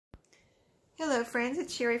Hello friends,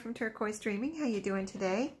 it's Sherry from Turquoise Dreaming. How you doing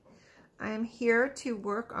today? I am here to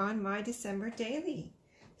work on my December daily.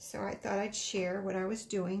 So I thought I'd share what I was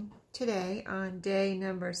doing today on day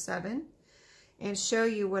number 7 and show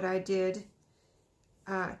you what I did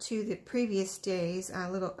to the previous days,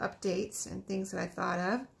 little updates and things that I thought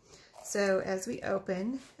of. So as we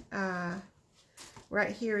open,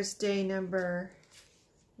 right here is day number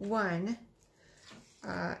 1.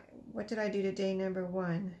 What did I do to day number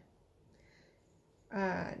 1?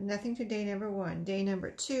 Nothing to day number 1. Day number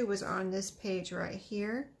 2 was on this page right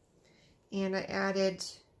here, and I added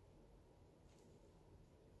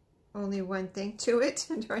only one thing to it.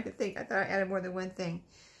 I'm trying to think. I thought I added more than one thing.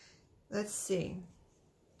 Let's see.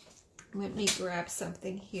 Let me grab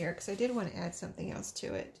something here because I did want to add something else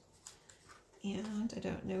to it, and I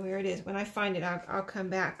don't know where it is. When I find it, I'll come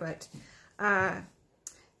back. But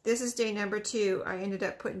this is day number 2. I ended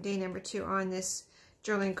up putting day number 2 on this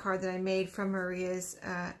journaling card that I made from Maria's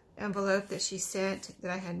envelope that she sent, that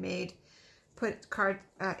I had made. Put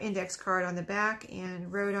index card on the back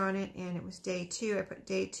and wrote on it, and it was day 2. I put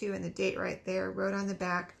day 2 and the date right there, wrote on the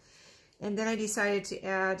back. And then I decided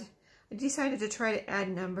to try to add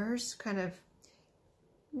numbers, kind of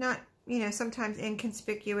not, sometimes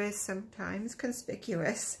inconspicuous, sometimes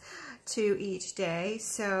conspicuous to each day.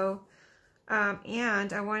 So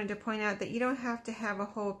and I wanted to point out that you don't have to have a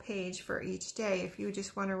whole page for each day. If you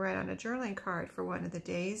just want to write on a journaling card for one of the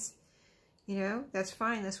days, that's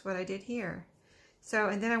fine. That's what I did here. So,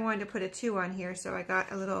 and then I wanted to put a 2 on here. So I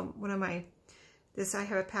got a little, I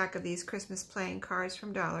have a pack of these Christmas playing cards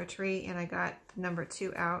from Dollar Tree, and I got number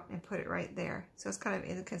 2 out and put it right there. So it's kind of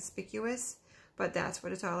inconspicuous, but that's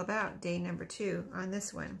what it's all about, day number 2 on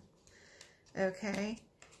this one. Okay.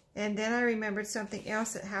 And then I remembered something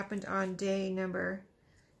else that happened on day number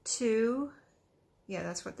 2. Yeah,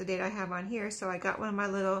 that's what the date I have on here. So I got one of my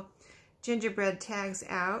little gingerbread tags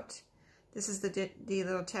out. This is the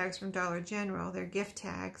little tags from Dollar General. They're gift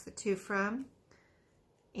tags, the to from.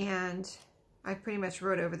 And I pretty much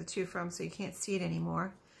wrote over the to from so you can't see it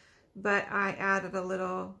anymore. But I added a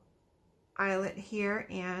little eyelet here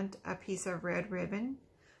and a piece of red ribbon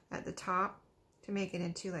at the top to make it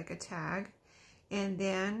into like a tag. And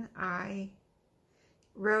then I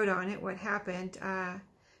wrote on it what happened,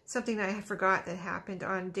 something that I forgot that happened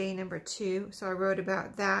on day number 2. So I wrote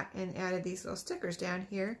about that and added these little stickers down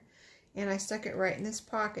here. And I stuck it right in this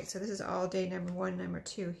pocket. So this is all day number 1, number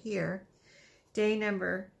 2 here. Day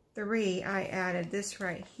number 3, I added this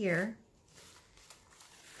right here.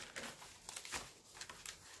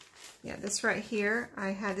 Yeah, this right here, I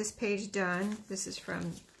had this page done. This is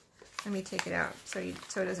from... Let me take it out so it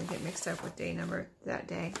doesn't get mixed up with day number that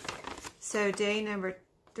day. So day number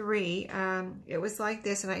 3, it was like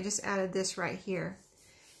this, and I just added this right here.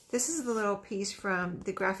 This is the little piece from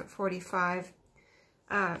the Graphic 45,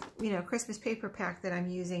 Christmas paper pack that I'm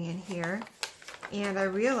using in here. And I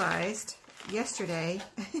realized yesterday,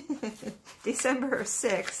 December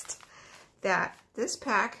 6th, that this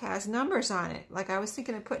pack has numbers on it. Like, I was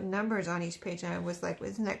thinking of putting numbers on each page, and I was like,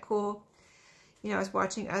 isn't that cool? I was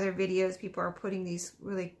watching other videos. People are putting these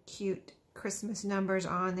really cute Christmas numbers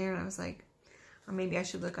on there. And I was like, oh, maybe I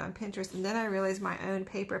should look on Pinterest. And then I realized my own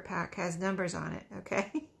paper pack has numbers on it,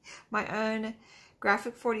 okay? My own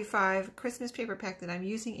Graphic 45 Christmas paper pack that I'm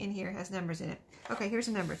using in here has numbers in it. Okay, here's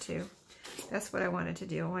a number 2. That's what I wanted to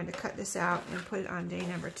do. I wanted to cut this out and put it on day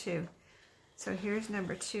number 2. So here's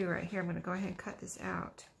number 2 right here. I'm going to go ahead and cut this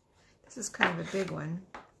out. This is kind of a big one.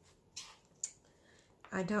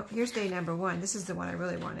 Here's day number 1. This is the one I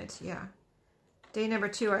really wanted, yeah. Day number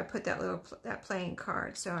 2, I put that playing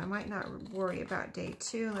card, so I might not worry about day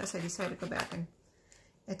 2 unless I decide to go back and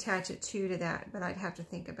attach a 2 to that, but I'd have to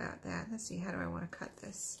think about that. Let's see, how do I want to cut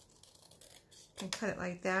this? I can cut it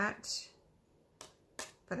like that,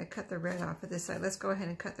 but I cut the red off of this side. Let's go ahead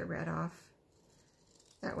and cut the red off.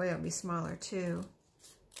 That way it'll be smaller too.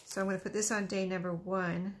 So I'm going to put this on day number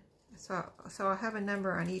 1. So I'll have a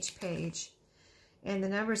number on each page. And the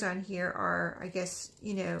numbers on here are, I guess,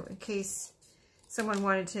 in case someone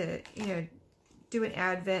wanted to, do an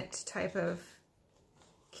Advent type of,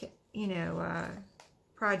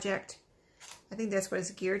 project. I think that's what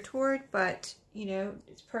it's geared toward, but,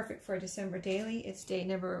 it's perfect for a December daily. It's day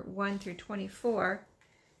number 1 through 24.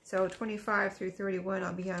 So 25 through 31,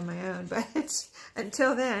 I'll be on my own. But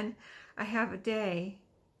until then, I have a day.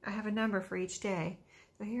 I have a number for each day.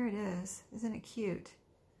 So here it is. Isn't it cute?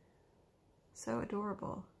 So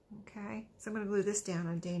adorable. Okay, so I'm going to glue this down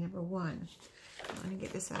on day number 1. Let me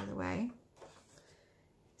get this out of the way.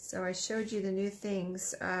 So I showed you the new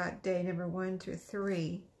things day number 1 through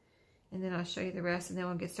 3. And then I'll show you the rest, and then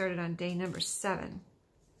we'll get started on day number 7.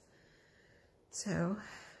 So,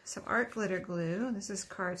 some art glitter glue. This is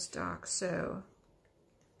cardstock, so,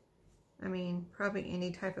 I mean, probably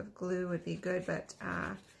any type of glue would be good, but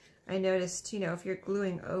I noticed, you know, if you're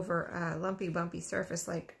gluing over a lumpy, bumpy surface,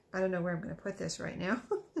 like, I don't know where I'm going to put this right now.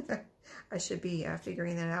 I should be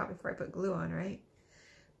figuring that out before I put glue on, right?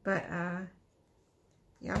 But,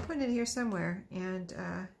 yeah, I'm putting it here somewhere, and,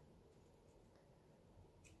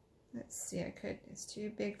 let's see, it's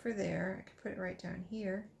too big for there. I could put it right down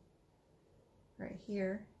here,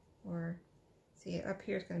 or, see, up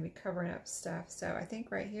here is going to be covering up stuff, so I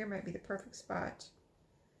think right here might be the perfect spot.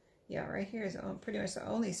 Yeah, right here is pretty much the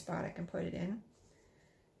only spot I can put it in.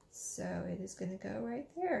 So it is going to go right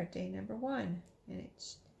there, day number 1. And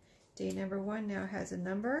day number 1 now has a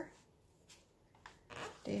number.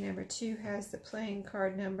 Day number 2 has the playing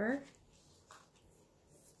card number.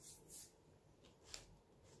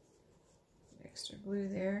 Extra glue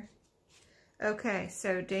there. Okay,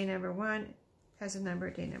 so day number 1 has a number,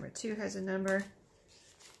 day number 2 has a number,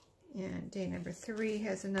 and day number 3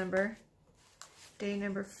 has a number. Day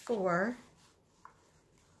number 4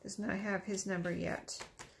 does not have his number yet.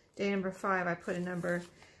 Day number 5, I put a number.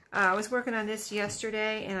 I was working on this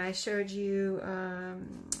yesterday, and I showed you,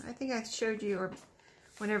 I think I showed you, or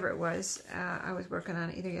whenever it was, I was working on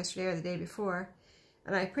it either yesterday or the day before,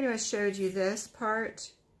 and I pretty much showed you this part,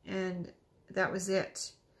 and that was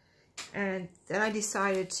it. And then I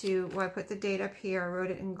decided to, well, I put the date up here, I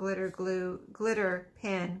wrote it in glitter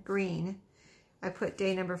pen, green. I put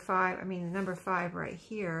day number 5, I mean the number 5 right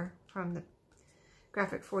here from the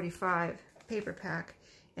Graphic 45 paper pack.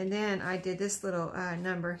 And then I did this little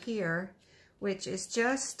number here, which is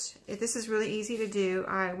just, this is really easy to do.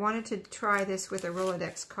 I wanted to try this with a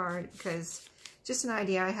Rolodex card because just an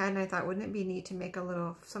idea I had, and I thought, wouldn't it be neat to make a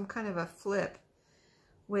little, some kind of a flip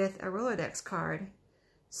with a Rolodex card.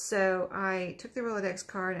 So I took the Rolodex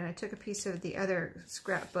card and I took a piece of the other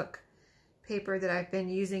scrapbook paper that I've been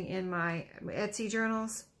using in my Etsy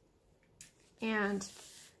journals and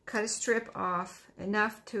cut a strip off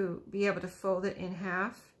enough to be able to fold it in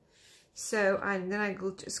half. So then I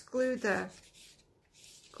just glued the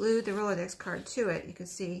Rolodex card to it. You can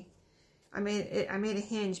see I made a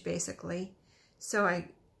hinge basically. So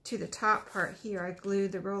to the top part here I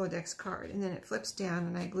glued the Rolodex card, and then it flips down,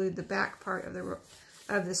 and I glued the back part of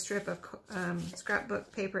the strip of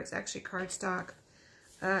scrapbook paper. It's actually cardstock.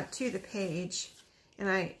 To the page,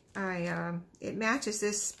 and it matches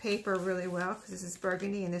this paper really well because this is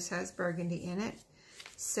burgundy and this has burgundy in it,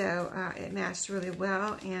 so it matched really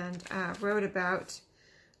well. And wrote about,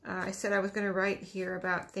 I said I was going to write here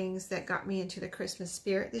about things that got me into the Christmas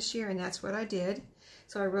spirit this year, and that's what I did.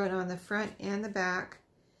 So I wrote on the front and the back,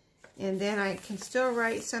 and then I can still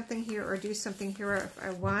write something here or do something here if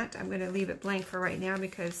I want. I'm going to leave it blank for right now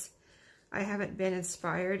because I haven't been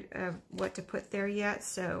inspired of what to put there yet,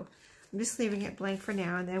 so I'm just leaving it blank for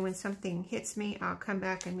now, and then when something hits me, I'll come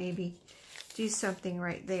back and maybe do something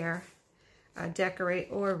right there, decorate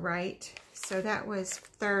or write. So that was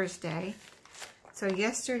Thursday. So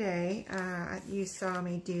yesterday, you saw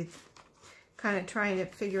me do, kind of trying to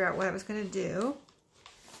figure out what I was going to do,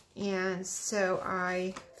 and so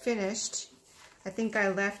I finished. I think I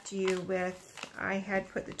left you with, I had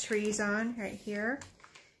put the trees on right here.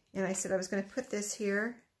 And I said I was going to put this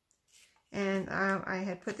here, and I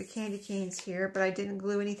had put the candy canes here, but I didn't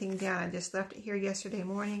glue anything down. I just left it here yesterday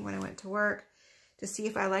morning when I went to work to see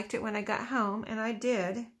if I liked it when I got home, and I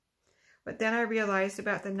did. But then I realized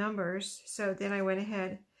about the numbers, so then I went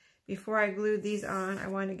ahead, before I glued these on, I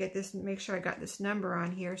wanted to get this, make sure I got this number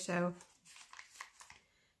on here. So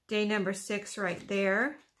day number 6 right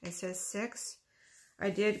there, it says 6. I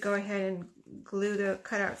did go ahead and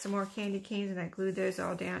cut out some more candy canes, and I glued those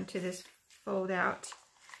all down to this fold out.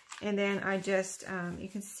 And then I just, you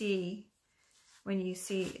can see, when you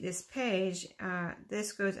see this page,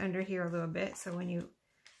 this goes under here a little bit. So when you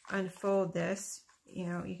unfold this, you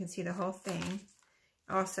know, you can see the whole thing.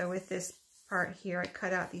 Also with this part here, I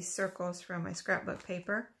cut out these circles from my scrapbook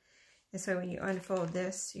paper. And so when you unfold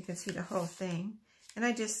this, you can see the whole thing. And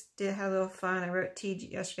I just have a little fun. I wrote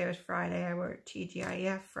yesterday was Friday. I wrote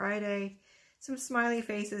TGIF Friday. Some smiley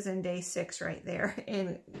faces, and day 6 right there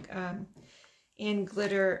in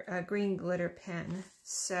glitter, green glitter pen.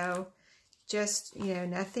 So just, you know,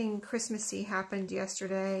 nothing Christmassy happened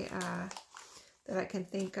yesterday that I can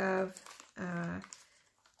think of.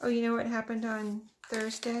 Oh, you know what happened on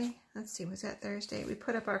Thursday? Let's see, was that Thursday? We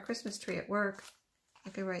put up our Christmas tree at work.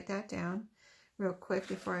 I could write that down real quick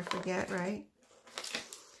before I forget, right?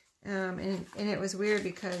 And it was weird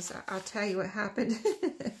because I'll tell you what happened.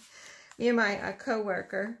 Me and my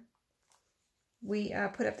co-worker, we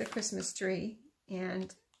put up the Christmas tree,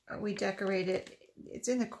 and we decorate it. It's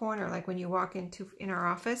in the corner, like when you walk in our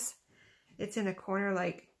office. It's in the corner,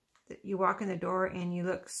 like you walk in the door and you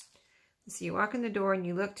look. So you walk in the door and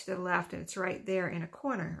you look to the left, and it's right there in a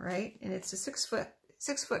corner, right? And it's a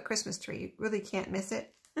 6-foot Christmas tree. You really can't miss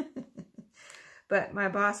it. But my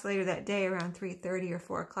boss later that day, around 3:30 or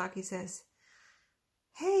 4 o'clock, he says,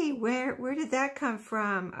 "Hey, where did that come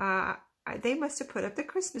from? They must have put up the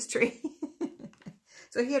Christmas tree."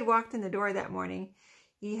 So he had walked in the door that morning.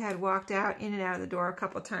 He had walked out in and out of the door a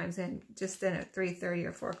couple times, and just then at 3:30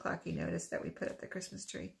 or 4 o'clock, he noticed that we put up the Christmas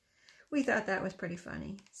tree. We thought that was pretty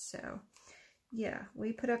funny. So, yeah,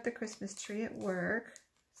 we put up the Christmas tree at work.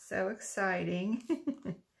 So exciting.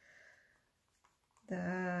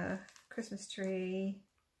 The Christmas tree.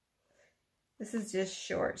 This is just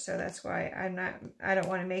short, so that's why I don't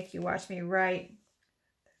want to make you watch me write.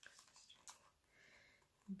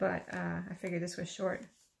 But I figured this was short.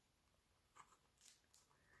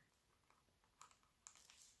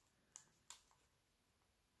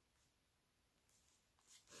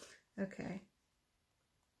 Okay.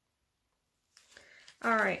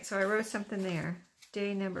 All right, so I wrote something there.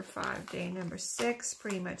 Day number 5, day number 6,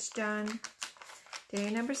 pretty much done. Day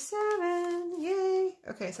number 7, yay.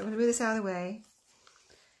 Okay, so I'm gonna move this out of the way.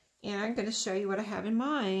 And I'm gonna show you what I have in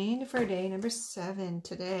mind for day number 7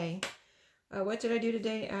 today. What did I do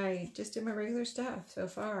today? I just did my regular stuff. So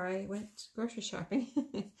far, I went grocery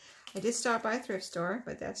shopping. I did stop by a thrift store,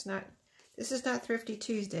 but this is not Thrifty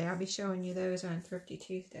Tuesday. I'll be showing you those on Thrifty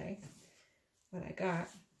Tuesday, what I got.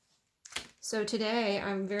 So today,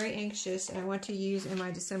 I'm very anxious, and I want to use in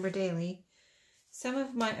my December daily some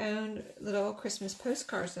of my own little Christmas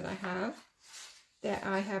postcards that I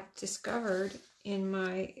have discovered in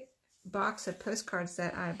my box of postcards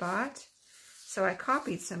that I bought. So I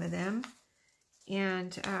copied some of them,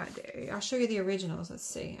 and I'll show you the originals. Let's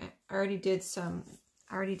see. I already did some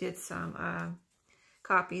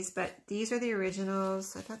copies, but these are the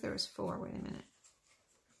originals. I thought there was 4. Wait a minute.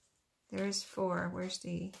 There's 4. Where is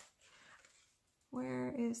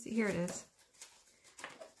the, here it is.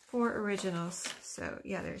 4 originals. So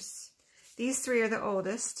yeah, these 3 are the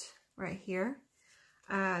oldest right here.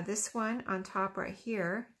 This one on top right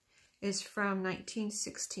here is from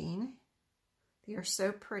 1916. They are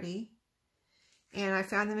so pretty. And I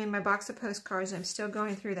found them in my box of postcards. I'm still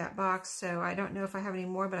going through that box, so I don't know if I have any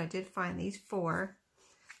more, but I did find these 4.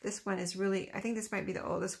 This one is really, I think this might be the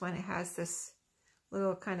oldest one. It has this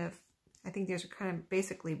little kind of, I think these are kind of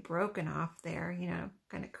basically broken off there, you know,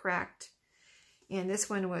 kind of cracked. And this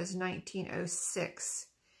one was 1906.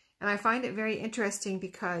 And I find it very interesting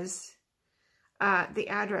because the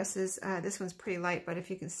addresses, this one's pretty light, but if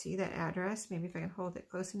you can see that address, maybe if I can hold it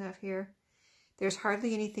close enough here, there's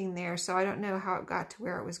hardly anything there. So I don't know how it got to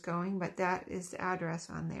where it was going, but that is the address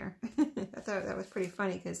on there. I thought that was pretty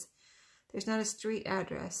funny because there's not a street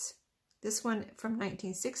address. This one from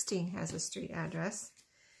 1916 has a street address.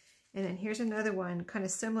 And then here's another one kind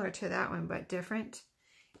of similar to that one, but different.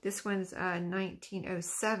 This one's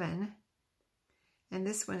 1907. And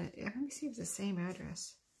this one, let me see if it's the same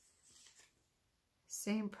address.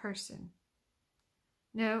 Same person.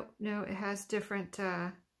 No, it has different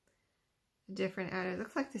address. It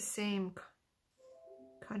looks like the same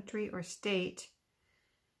country or state,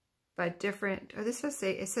 but different. Oh, this does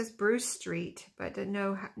say, it says Bruce Street, but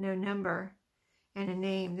no number and a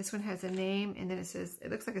name. This one has a name, and then it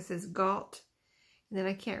looks like it says Galt. And then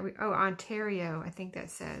I can't read, oh, Ontario, I think that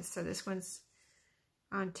says. So this one's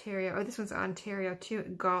Ontario. Oh, this one's Ontario too,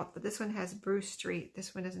 Galt, but this one has Bruce Street.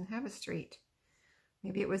 This one doesn't have a street.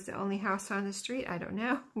 Maybe it was the only house on the street. I don't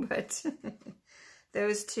know, but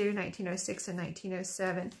those two, 1906 and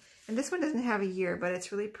 1907. And this one doesn't have a year, but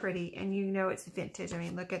it's really pretty, and you know it's vintage. I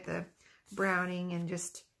mean, look at the browning, and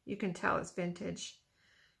just, you can tell it's vintage.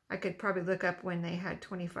 I could probably look up when they had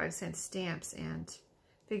 25-cent stamps and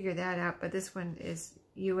figure that out, but this one is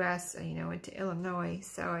U.S., you know, into Illinois,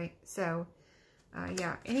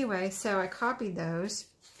 yeah. Anyway, so I copied those,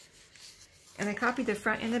 and I copied the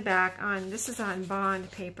front and the back on, this is on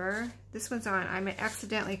bond paper. This one's on, I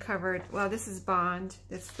accidentally covered, well, this is bond,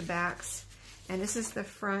 that's the backs, and this is the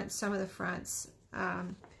front, some of the fronts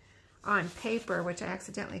on paper, which I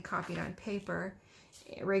accidentally copied on paper,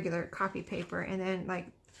 regular copy paper, and then like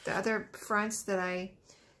the other fronts that I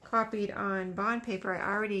copied on bond paper, I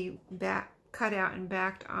already cut out and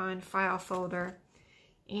backed on file folder.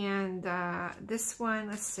 And this one,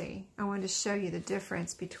 let's see, I wanted to show you the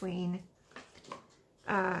difference between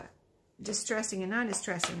distressing and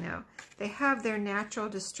non-distressing now. They have their natural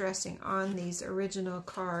distressing on these original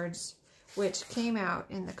cards, which came out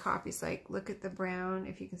in the copies. Like, look at the brown,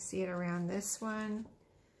 if you can see it around this one.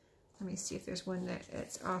 Let me see if there's one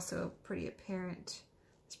that's also pretty apparent.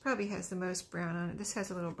 This probably has the most brown on it. This has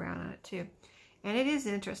a little brown on it too. And it is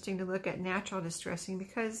interesting to look at natural distressing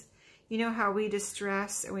because you know how we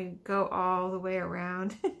distress and we go all the way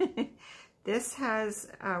around? This has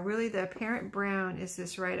really the apparent brown is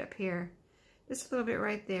this right up here. Just a little bit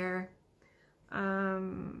right there.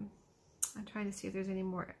 I'm trying to see if there's any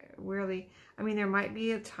more really. I mean, there might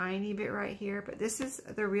be a tiny bit right here, but this is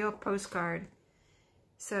the real postcard.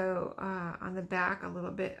 So on the back, a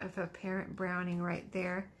little bit of apparent browning right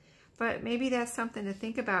there. But maybe that's something to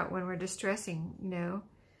think about when we're distressing, you know.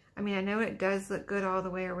 I mean, I know it does look good all the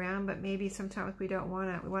way around, but maybe sometimes we don't want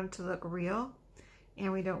to. We want it to look real,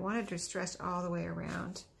 and we don't want to distress all the way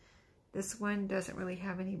around. This one doesn't really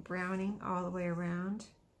have any browning all the way around.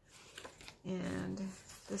 And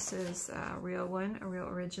this is a real one, a real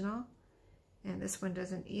original. And this one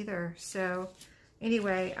doesn't either. So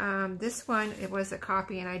anyway, this one, it was a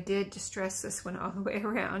copy, and I did distress this one all the way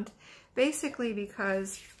around. Basically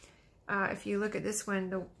because if you look at this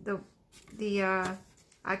one,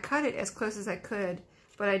 I cut it as close as I could,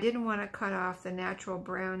 but I didn't want to cut off the natural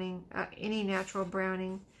browning, any natural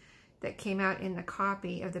browning that came out in the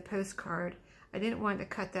copy of the postcard. I didn't want to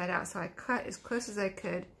cut that out, so I cut as close as I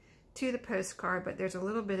could to the postcard, but there's a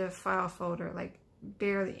little bit of file folder, like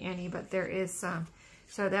barely any, but there is some.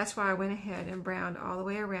 So that's why I went ahead and browned all the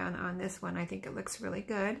way around on this one. I think it looks really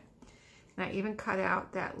good. And I even cut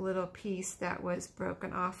out that little piece that was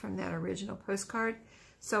broken off from that original postcard,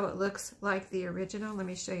 so it looks like the original. Let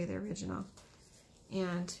me show you the original.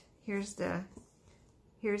 And here's the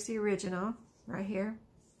original right here.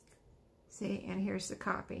 See, and here's the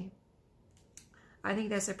copy. I think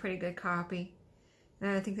that's a pretty good copy.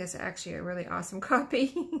 And I think that's actually a really awesome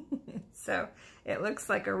copy. So it looks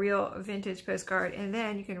like a real vintage postcard. And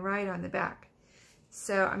then you can write on the back.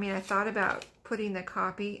 So, I mean, I thought about putting the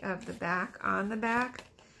copy of the back on the back.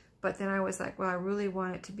 But then I was like, well, I really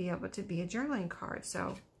want it to be able to be a journaling card.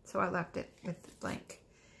 So I left it with blank.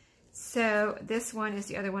 So this one is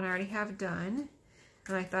the other one I already have done.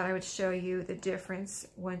 And I thought I would show you the difference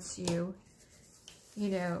once you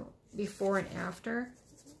know, before and after.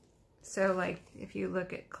 So like if you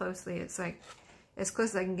look at closely, it's like as close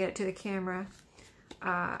as I can get it to the camera,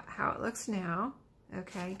 how it looks now.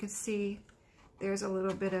 Okay, you can see there's a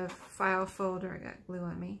little bit of file folder. I got glue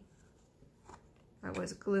on me. I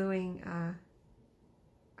was gluing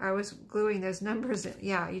those numbers in.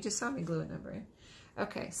 Yeah, you just saw me glue a number in.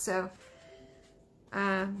 Okay, so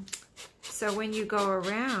so when you go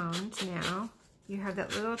around now, you have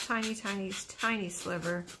that little tiny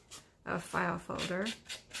sliver of file folder.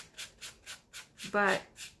 But,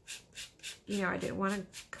 you know, I didn't want to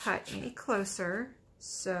cut any closer,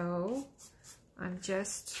 so I'm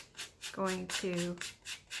just going to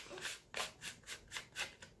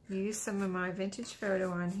use some of my vintage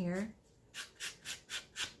photo on here.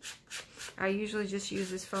 I usually just use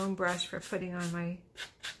this foam brush for putting on my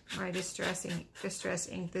distress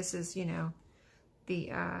ink. This is, you know,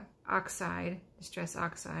 the distress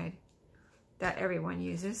oxide that everyone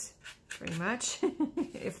uses pretty much.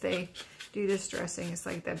 If they do distressing, it's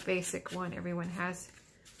like the basic one everyone has.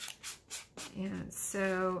 And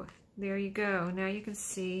so there you go. Now you can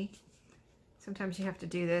see, sometimes you have to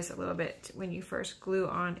do this a little bit when you first glue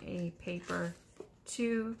on a paper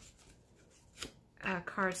to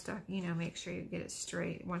cardstock. You know, make sure you get it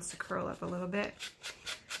straight. It wants to curl up a little bit.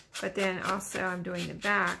 But then also I'm doing the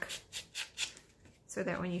back so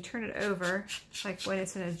that when you turn it over, like when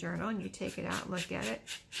it's in a journal and you take it out and look at it,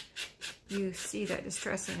 you see that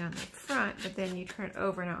distressing on the front, but then you turn it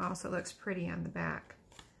over and it also looks pretty on the back.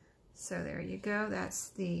 So there you go. That's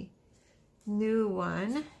the new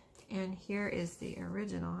one. And here is the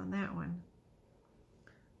original on that one.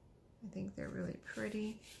 I think they're really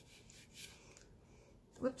pretty.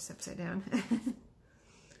 Whoops, upside down.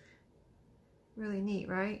 Really neat,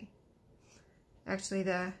 right? Actually,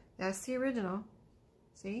 that's the original.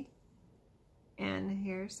 See? And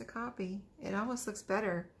here's the copy. It almost looks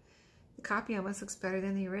better. The copy almost looks better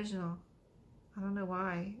than the original. I don't know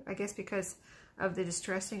why. I guess because of the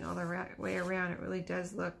distressing all the way around, it really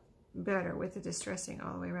does look better with the distressing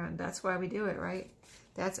all the way around. That's why we do it, right?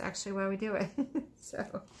 That's actually why we do it.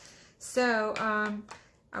 So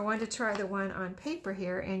I wanted to try the one on paper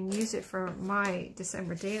here and use it for my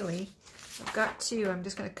December daily. I've got two. I'm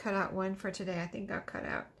just going to cut out one for today. I think I'll cut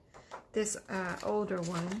out this older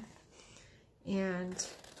one and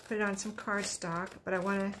put it on some cardstock, but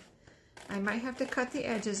I might have to cut the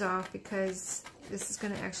edges off because this is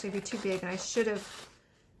going to actually be too big, and I should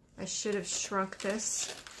have shrunk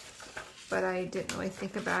this, but I didn't really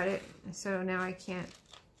think about it, so now I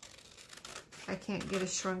I can't get a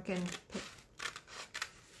shrunken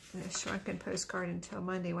postcard until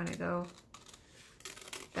Monday when I go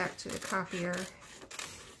back to the copier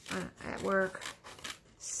at work.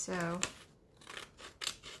 So,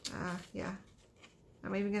 yeah.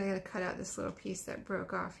 I'm even going to cut out this little piece that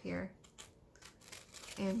broke off here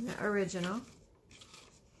in the original.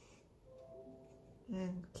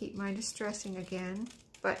 And keep my distressing again.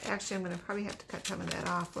 But actually, I'm going to probably have to cut some of that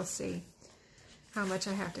off. We'll see how much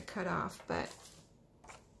I have to cut off. But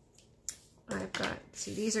I've got,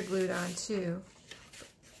 see, these are glued on too.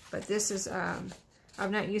 But this is, I'm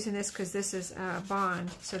not using this because this is bond.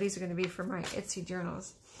 So these are going to be for my Etsy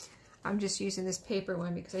journals. I'm just using this paper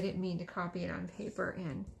one because I didn't mean to copy it on paper,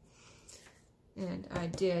 and I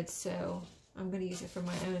did. So I'm going to use it for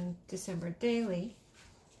my own December daily.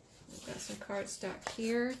 I've got some cardstock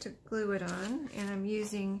here to glue it on, and I'm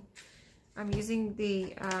using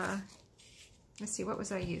the, let's see, what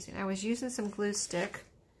was I using? I was using some glue stick,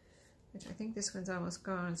 which I think this one's almost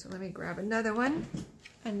gone, so let me grab another one,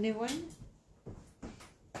 a new one.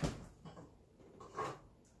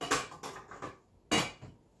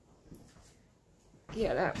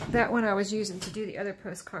 Yeah, that one I was using to do the other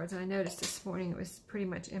postcards, and I noticed this morning it was pretty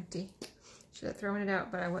much empty. Should have thrown it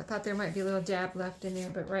out, but I thought there might be a little dab left in there,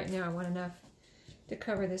 but right now I want enough to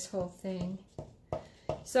cover this whole thing.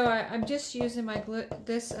 So I'm just using my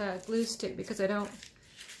glue stick because I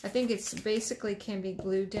think it's basically can be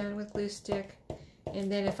glued down with glue stick,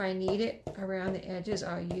 and then if I need it around the edges,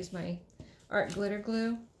 I'll use my art glitter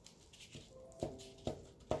glue.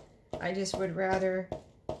 I just would rather,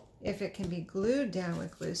 if it can be glued down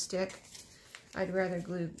with glue stick, I'd rather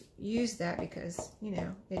use that because, you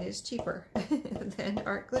know, it is cheaper than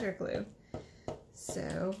art glitter glue.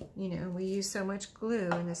 So, you know, we use so much glue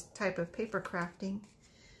in this type of paper crafting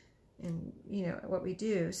and, you know, what we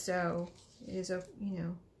do. So it is, you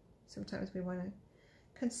know, sometimes we want to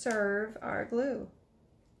conserve our glue.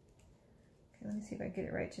 Okay, let me see if I get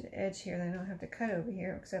it right to the edge here. Then I don't have to cut over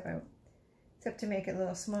here, except to make it a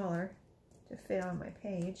little smaller to fit on my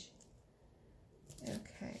page.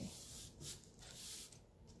 Okay.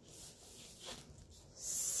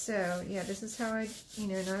 So, yeah, this is how you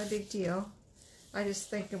know, not a big deal. I just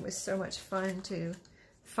think it was so much fun to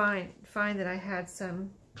find that I had some,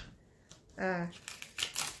 don't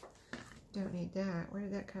need that. Where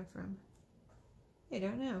did that come from? I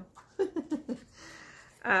don't know.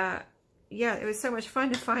 Yeah, it was so much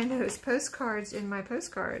fun to find those postcards in my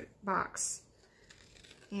postcard box.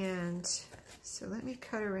 And so let me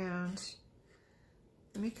cut around.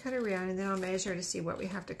 Let me cut around, and then I'll measure to see what we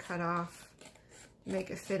have to cut off.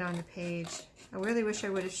 Make it fit on the page. I really wish I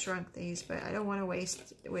would have shrunk these, but I don't want to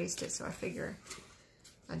waste it, so I figure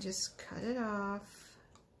I'll just cut it off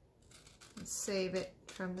and save it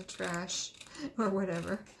from the trash or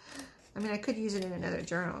whatever. I mean, I could use it in another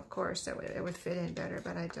journal, of course, that it would fit in better,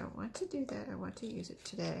 but I don't want to do that. I want to use it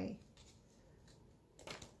today.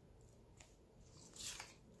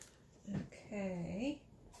 Okay.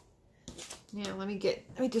 Now let me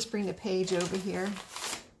just bring the page over here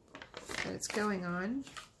that it's going on.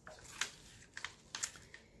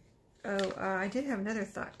 Oh, I did have another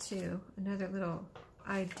thought too, another little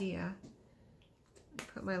idea.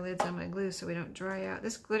 Put my lids on my glue so we don't dry out.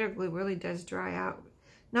 This glitter glue really does dry out.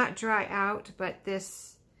 Not dry out, but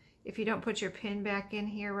this, if you don't put your pin back in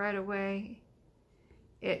here right away,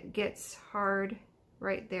 it gets hard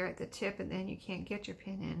right there at the tip, and then you can't get your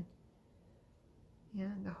pin in.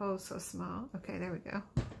 Yeah, the hole's so small. Okay, there we go.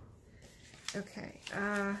 Okay,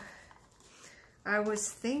 I was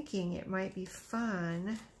thinking it might be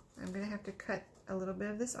fun. I'm going to have to cut a little bit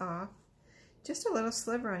of this off. Just a little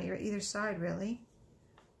sliver on either side, really.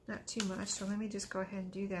 Not too much, so let me just go ahead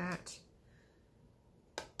and do that.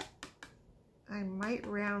 I might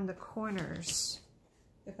round the corners,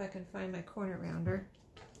 if I can find my corner rounder.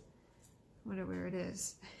 I wonder where it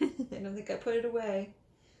is. I don't think I put it away.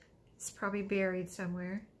 It's probably buried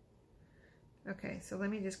somewhere. Okay, so let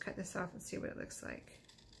me just cut this off and see what it looks like.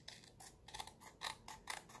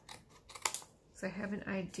 So I have an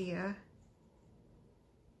idea.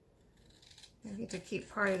 I get to keep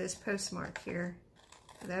part of this postmark here.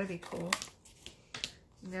 So that'll be cool.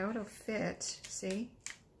 Now it'll fit, see?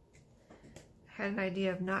 I had an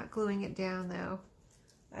idea of not gluing it down though.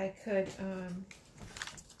 I could,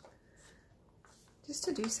 just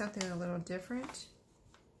to do something a little different.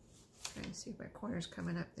 Trying to see if my corner's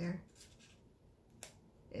coming up there.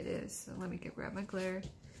 It is. So let me grab my glitter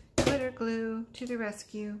glue to the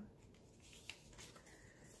rescue.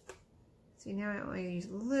 See, now I only use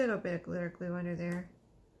a little bit of glitter glue under there,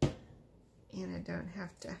 and I don't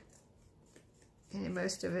have to. And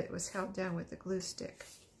most of it was held down with the glue stick.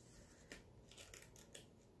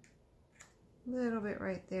 A little bit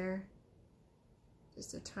right there.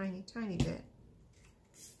 Just a tiny, tiny bit.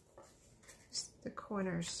 Just the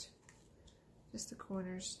corners. Just the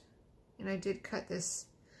corners. And I did cut this.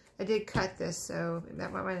 I did cut this, so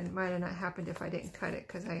that might have not happened if I didn't cut it,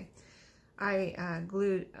 because I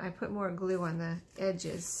put more glue on the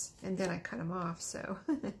edges and then I cut them off. So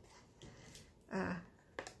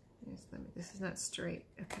this is not straight.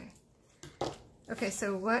 Okay,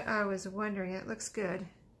 so what I was wondering, it looks good.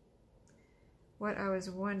 What I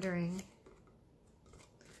was wondering,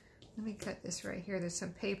 let me cut this right here. There's some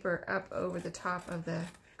paper up over the top of the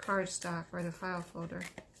cardstock or the file folder.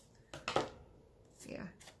 Yeah.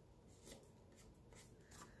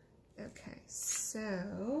 Okay,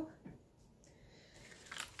 so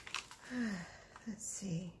let's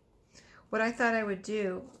see. What I thought I would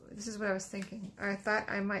do, this is what I was thinking. I thought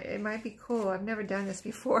it might be cool. I've never done this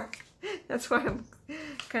before. That's why I'm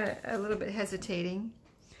kind of a little bit hesitating.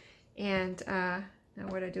 And now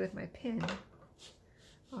what do I do with my pin?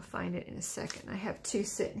 I'll find it in a second. I have two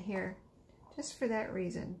sitting here just for that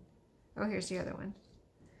reason. Oh, here's the other one.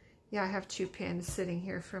 Yeah, I have two pins sitting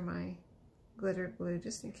here for my glittered glue,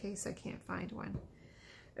 just in case I can't find one.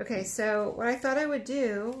 Okay, so what I thought I would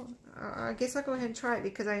do, I guess I'll go ahead and try it,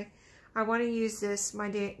 because I want to use this,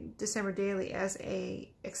 my December Daily, as a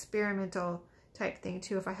experimental type thing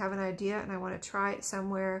too. If I have an idea and I want to try it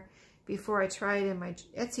somewhere before I try it in my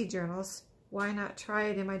Etsy journals, why not try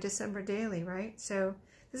it in my December Daily, right? So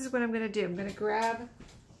this is what I'm going to do. I'm going to grab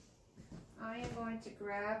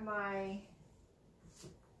my,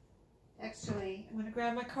 actually, I'm going to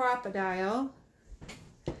grab my Crocodile.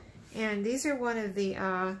 And these are one of the,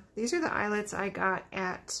 these are the eyelets I got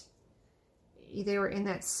at, they were in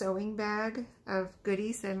that sewing bag of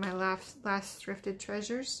goodies in my last thrifted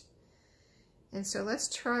treasures. And so let's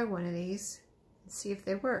try one of these and see if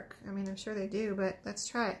they work. I mean, I'm sure they do, but let's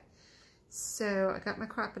try it. So I got my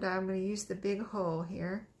Crocodile. I'm going to use the big hole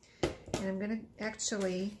here. And I'm going to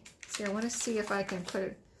actually, see, I want to see if I can put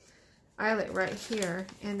an eyelet right here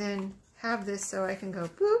and then have this so I can go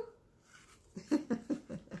boop.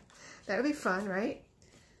 That would be fun, right?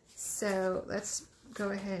 So let's go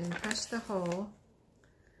ahead and punch the hole.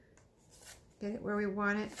 Get it where we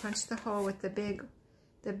want it. Punch the hole with the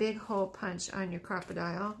big hole punch on your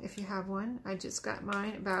Crocodile, if you have one. I just got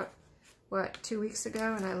mine about, what, 2 weeks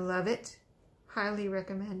ago, and I love it. Highly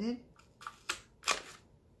recommended.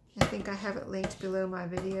 I think I have it linked below my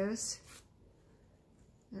videos.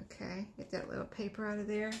 Okay, get that little paper out of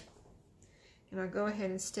there. And I'll go ahead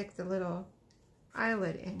and stick the little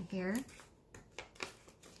eyelet in here.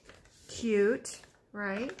 Cute,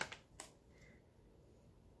 right?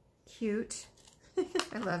 Cute.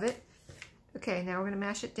 I love it. Okay, now we're going to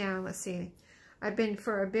mash it down. Let's see.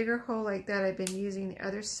 For a bigger hole like that, I've been using the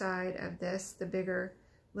other side of this, the bigger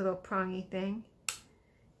little prongy thing,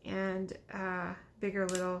 and bigger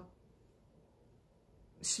little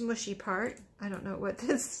smushy part. I don't know what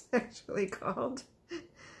this is actually called.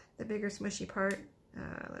 The bigger smushy part.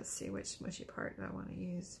 Let's see which smushy part I want to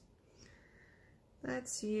use.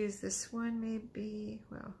 Let's use this one, maybe.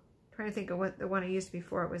 Well, I'm trying to think of what the one I used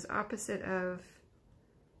before. It was opposite of,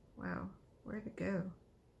 wow, where'd it go?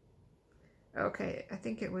 Okay, I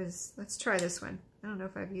think it was, let's try this one. I don't know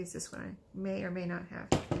if I've used this one. I may or may not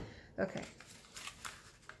have. Okay.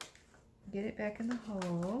 Get it back in the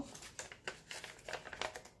hole.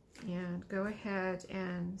 And go ahead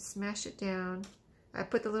and smash it down. I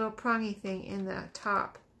put the little prongy thing in the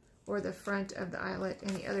top or the front of the eyelet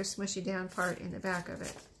and the other smushy down part in the back of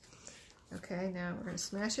it. Okay, now we're going to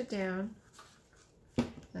smash it down.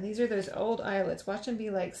 Now these are those old eyelets. Watch them be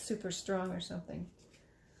like super strong or something.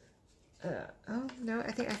 Oh, no,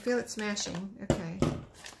 I feel it smashing. Okay.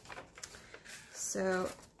 So,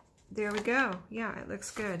 there we go. Yeah, it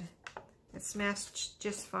looks good. It smashed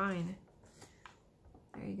just fine.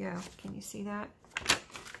 There you go. Can you see that?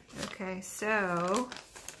 Okay, so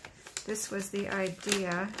this was the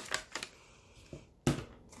idea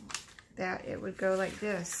that it would go like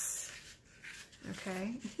this.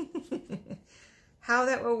 Okay. How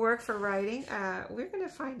that will work for writing, we're going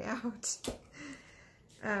to find out.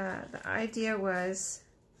 The idea was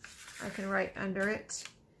I can write under it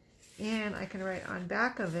and I can write on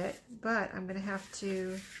back of it, but I'm going to have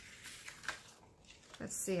to,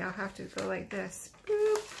 let's see, I'll have to go like this.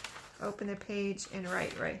 Boop, open the page and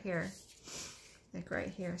write right here. Like right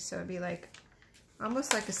here. So it'd be like,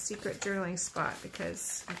 almost like a secret journaling spot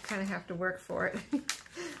because I kind of have to work for it.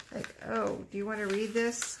 Like, oh, do you want to read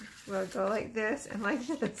this? Well, go like this and like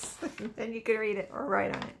this. Then you can read it or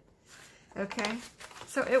write on it. Okay?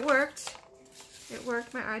 So it worked. It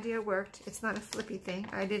worked. My idea worked. It's not a flippy thing.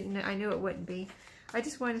 I knew it wouldn't be. I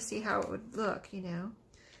just wanted to see how it would look, you know,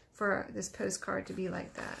 for this postcard to be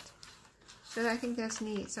like that. So I think that's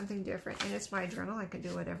neat, something different. And it's my journal. I can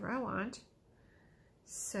do whatever I want.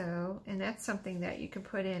 So, and that's something that you can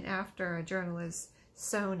put in after a journal is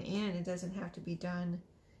sewn in. It doesn't have to be done,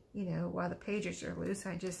 you know, while the pages are loose.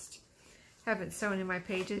 I just haven't sewn in my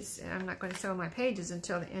pages. And I'm not going to sew my pages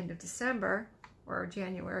until the end of December or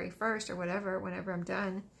January 1st or whatever, whenever I'm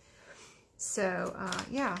done. So,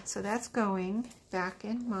 yeah, so that's going back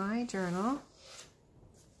in my journal.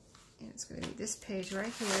 And it's going to be this page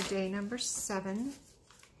right here, day number 7.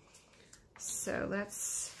 So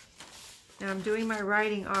let's, now I'm doing my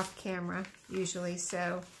writing off camera usually.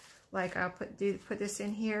 So like I'll put this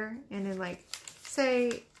in here, and then like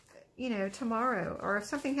say, you know, tomorrow, or if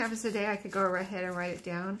something happens today, I could go right ahead and write it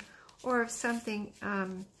down. Or if something,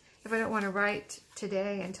 if I don't want to write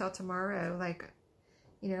today until tomorrow, like,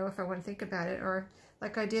 you know, if I want to think about it, or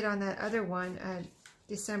like I did on that other one,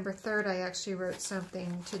 December 3rd, I actually wrote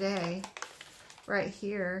something today, right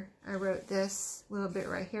here. I wrote this little bit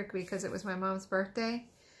right here because it was my mom's birthday.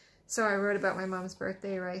 So I wrote about my mom's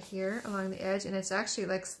birthday right here along the edge, and it's actually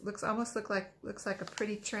like looks like a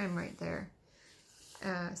pretty trim right there.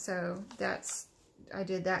 So that's, I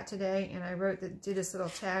did that today, and I did this little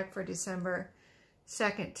tag for December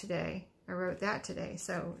 2nd today. I wrote that today.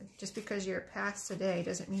 So just because you're past today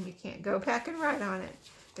doesn't mean you can't go back and write on it.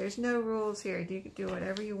 There's no rules here. You can do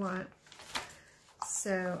whatever you want.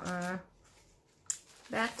 So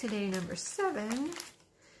back to day number 7.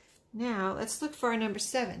 Now let's look for our number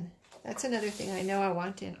 7. That's another thing I know I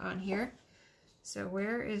want on here. So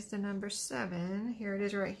where is the number 7? Here it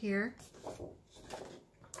is right here.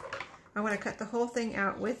 I want to cut the whole thing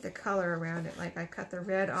out with the color around it. Like I cut the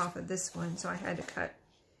red off of this one, so I had to cut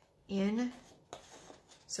in.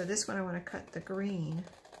 So this one I want to cut the green.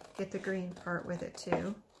 Get the green part with it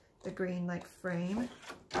too. The green like frame.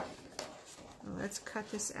 Well, let's cut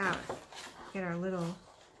this out. Get our little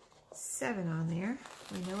 7 on there.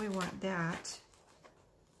 We know we want that.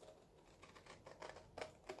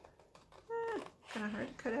 Kind of hard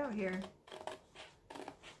to cut out here.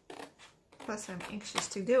 Plus I'm anxious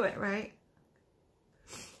to do it, right?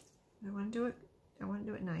 I want to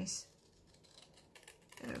do it nice.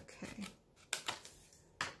 Okay.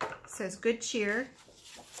 It says good cheer.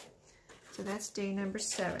 So that's day number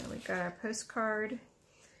 7. We got our postcard.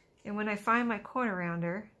 And when I find my corner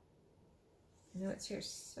rounder, I know it's here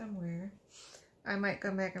somewhere, I might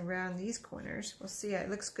go back around these corners. We'll see. It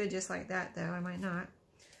looks good just like that though. I might not.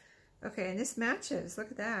 Okay, and this matches. Look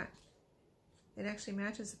at that. It actually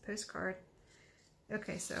matches the postcard.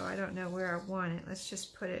 Okay, so I don't know where I want it. Let's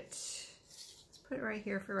just put it, right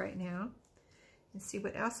here for right now and see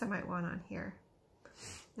what else I might want on here.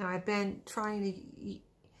 Now I've been trying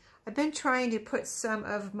to put some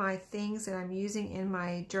of my things that I'm using in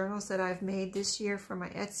my journals that I've made this year for my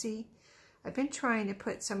Etsy. I've been trying to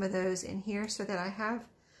put some of those in here so that I have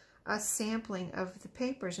a sampling of the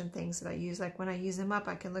papers and things that I use. Like when I use them up,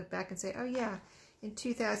 I can look back and say, oh yeah, in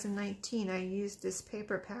 2019 I used this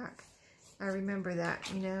paper pack. I remember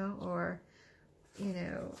that, you know, or, you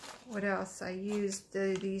know, what else? I used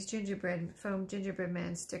these foam gingerbread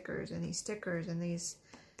man stickers and these,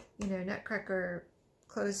 you know, nutcracker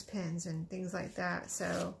clothespins and things like that.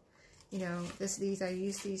 So, you know, I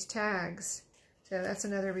use these tags. So that's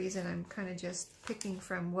another reason I'm kind of just picking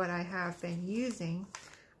from what I have been using.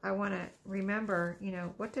 I want to remember, you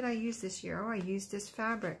know, what did I use this year? Oh, I used this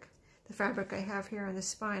fabric. The fabric I have here on the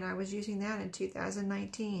spine, I was using that in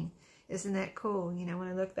 2019. Isn't that cool? You know, when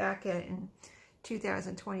I look back at it in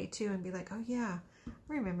 2022 and be like, oh yeah,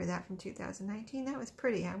 I remember that from 2019. That was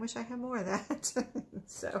pretty. I wish I had more of that.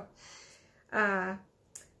 So,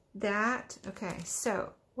 okay,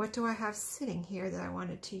 so what do I have sitting here that I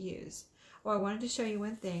wanted to use? Well, I wanted to show you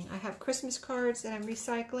one thing. I have Christmas cards that I'm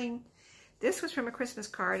recycling. This was from a Christmas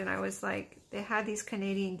card, and I was like, they had these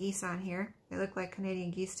Canadian geese on here. They look like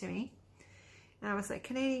Canadian geese to me. And I was like,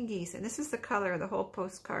 Canadian geese. And this is the color of the whole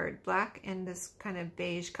postcard, black and this kind of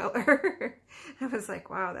beige color. I was like,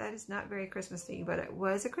 wow, that is not very Christmassy, but it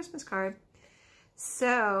was a Christmas card.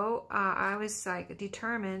 So I was like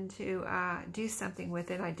determined to do something with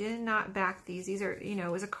it. I did not back these. These are, you know,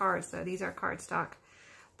 it was a card, so these are cardstock.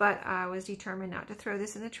 But I was determined not to throw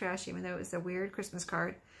this in the trash, even though it was a weird Christmas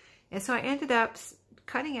card. And so I ended up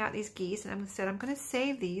cutting out these geese, and I said, I'm going to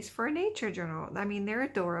save these for a nature journal. I mean, they're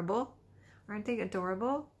adorable. Aren't they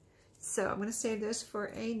adorable? So I'm going to save this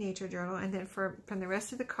for a nature journal. And then from the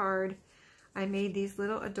rest of the card, I made these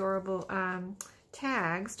little adorable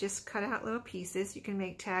tags. Just cut out little pieces. You can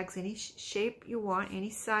make tags any shape you want, any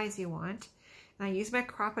size you want. And I used my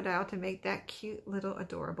crocodile to make that cute little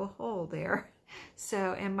adorable hole there.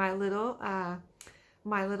 So, and my little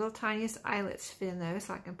tiniest eyelets fit in those,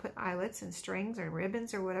 so I can put eyelets and strings or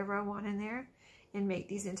ribbons or whatever I want in there and make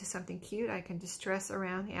these into something cute. I can distress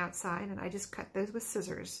around the outside, and I just cut those with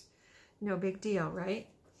scissors. No big deal, right?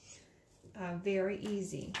 Very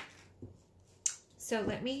easy. So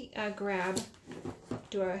let me grab,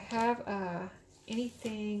 do I have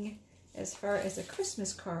anything as far as a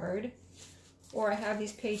Christmas card? Or I have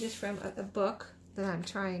these pages from a book that I'm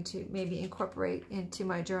trying to maybe incorporate into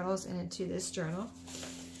my journals and into this journal.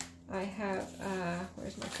 I have,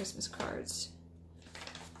 where's my Christmas cards?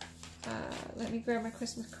 Let me grab my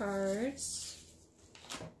Christmas cards.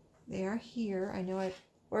 They are here. I know I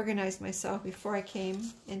organized myself before I came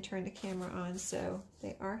and turned the camera on, so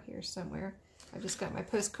they are here somewhere. I've just got my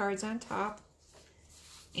postcards on top.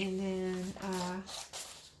 And then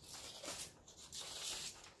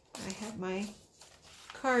I have my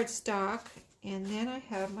card stock, and then I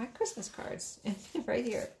have my Christmas cards right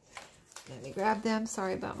here. Let me grab them.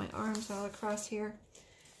 Sorry about my arms all across here.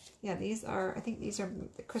 Yeah, these are, I think these are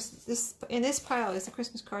the Christmas, in this pile is the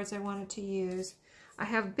Christmas cards I wanted to use. I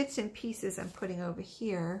have bits and pieces I'm putting over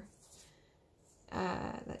here.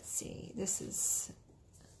 Let's see, this is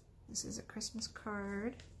a Christmas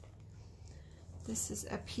card. This is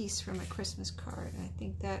a piece from a Christmas card. I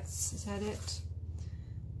think is that it?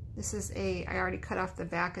 This is I already cut off the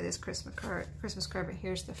back of this Christmas card, but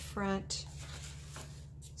here's the front.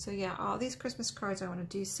 So yeah, all these Christmas cards I want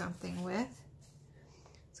to do something with.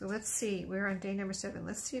 So let's see, we're on day number 7.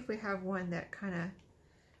 Let's see if we have one that kind of,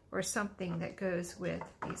 or something that goes with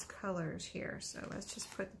these colors here. So let's just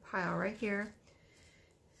put the pile right here.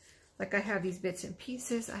 Like I have these bits and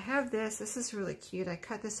pieces. I have this is really cute. I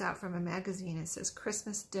cut this out from a magazine. It says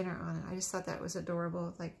Christmas dinner on it. I just thought that was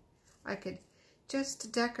adorable. Like I could just to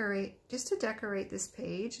decorate this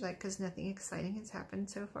page, like, because nothing exciting has happened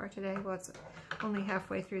so far today. Well, it's only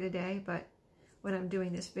halfway through the day, but when I'm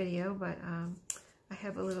doing this video, but I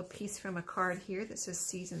have a little piece from a card here that says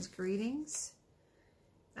Season's Greetings.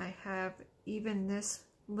 I have even this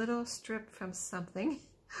little strip from something.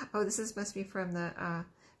 Oh, this must be from the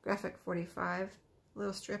Graphic 45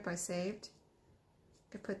 little strip I saved.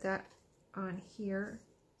 I could put that on here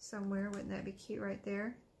somewhere. Wouldn't that be cute right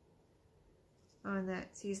there? On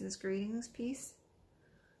that Season's Greetings piece.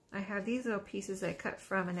 I have these little pieces I cut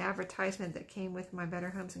from an advertisement that came with my Better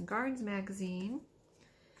Homes and Gardens magazine.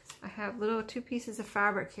 I have little 2 pieces of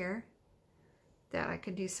fabric here that I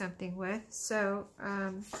could do something with. So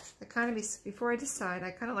before I decide, I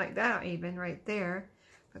kind of like that even right there.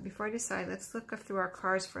 But before I decide, let's look through our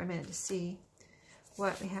cards for a minute to see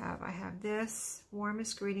what we have. I have this,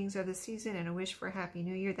 warmest greetings of the season and a wish for a happy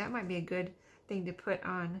new year. That might be a good thing to put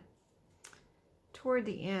on toward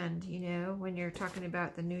the end, you know, when you're talking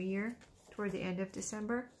about the new year, toward the end of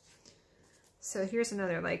December. So here's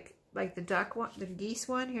another, like the duck one, the geese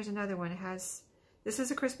one. Here's another one. It has, this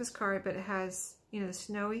is a Christmas card, but it has, you know, the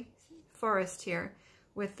snowy forest here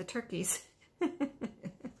with the turkeys.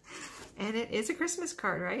 And it is a Christmas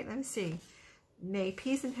card, right? Let me see. May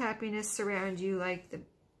peace and happiness surround you like the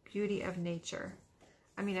beauty of nature.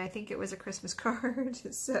 I mean, I think it was a Christmas card.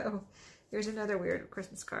 So here's another weird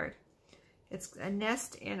Christmas card. It's a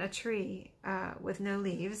nest in a tree with no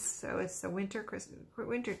leaves. So it's a winter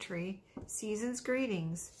tree. Season's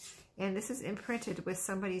Greetings. And this is imprinted with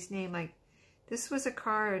somebody's name. Like, this was a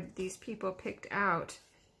card these people picked out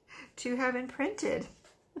to have imprinted.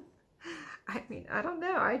 I mean, I don't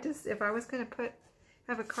know. If I was going to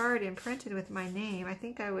have a card imprinted with my name, I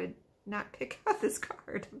think I would not pick out this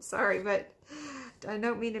card. I'm sorry, but I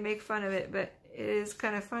don't mean to make fun of it, but it is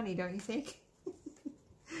kind of funny, don't you think?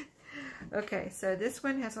 Okay, so this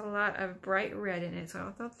one has a lot of bright red in it, so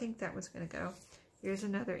I don't think that was going to go. Here's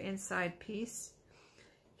another inside piece.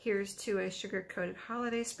 Here's to a sugar-coated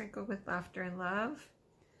holiday sprinkled with laughter and love.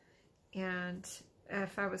 And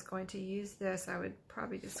if I was going to use this, I would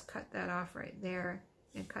probably just cut that off right there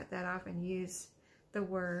and cut that off and use the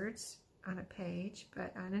words on a page.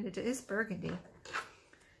 But it is burgundy.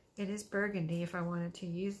 It is burgundy if I wanted to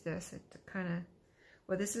use this. It kind of,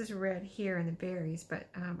 well, this is red here in the berries, but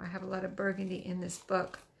I have a lot of burgundy in this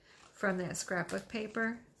book from that scrapbook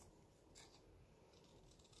paper.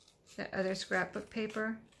 That other scrapbook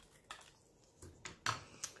paper.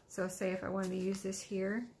 So say if I wanted to use this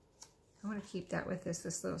here, I want to keep that with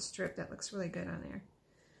this little strip. That looks really good on there.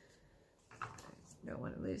 I don't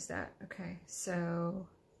want to lose that. Okay, so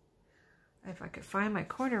if I could find my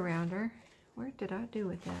corner rounder, where did I do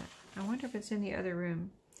with that? I wonder if it's in the other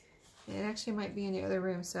room. It actually might be in the other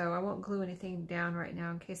room, so I won't glue anything down right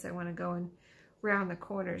now in case I want to go and round the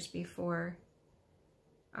corners before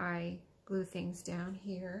I glue things down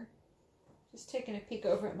here. Just taking a peek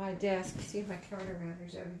over at my desk to see if my counter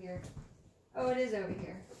rounder's over here. Oh, it is over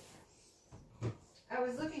here. I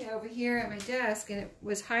was looking over here at my desk and it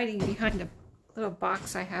was hiding behind a little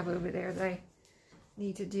box I have over there that I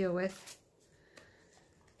need to deal with.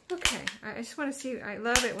 Okay, I just want to see, I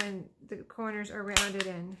love it when the corners are rounded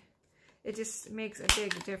and it just makes a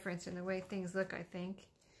big difference in the way things look, I think.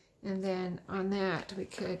 And then on that, we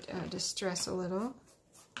could distress a little.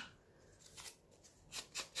 I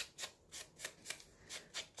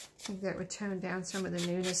think that would tone down some of the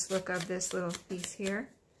newness look of this little piece here.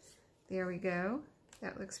 There we go.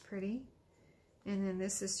 That looks pretty. And then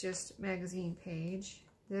this is just magazine page.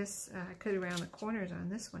 This, I could round the corners on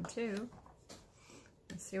this one too.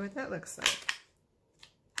 Let's see what that looks like.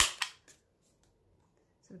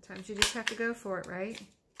 Sometimes you just have to go for it, right?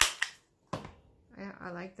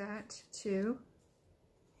 I like that too.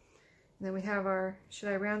 And then we have our, should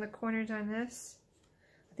I round the corners on this?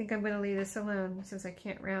 I think I'm going to leave this alone since I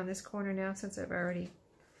can't round this corner now since I've already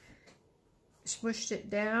smushed it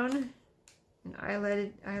down and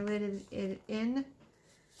eyeleted it in.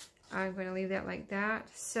 I'm going to leave that like that.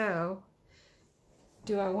 So,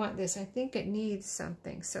 do I want this? I think it needs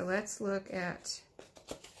something. So let's look at,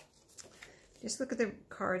 just look at the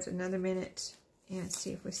cards another minute and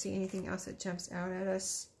see if we see anything else that jumps out at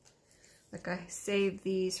us. Like I saved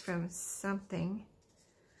these from something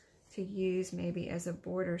to use maybe as a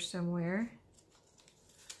border somewhere.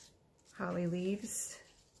 Holly leaves.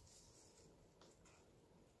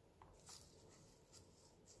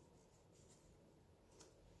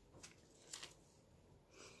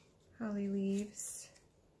 Holly leaves.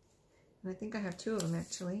 And I think I have two of them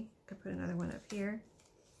actually. I could put another one up here.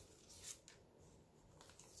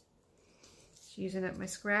 Just using up my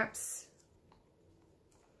scraps.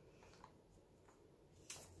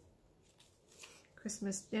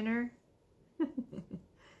 Christmas dinner.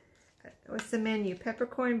 What's the menu?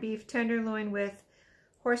 Peppercorn beef tenderloin with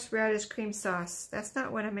horseradish cream sauce. That's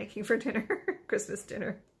not what I'm making for dinner. Christmas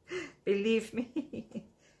dinner. Believe me.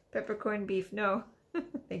 Peppercorn beef. No.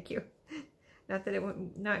 Thank you. Not that it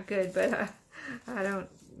won't, not good, but I don't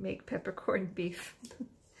make peppercorn beef.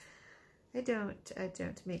 I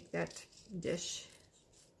don't make that dish.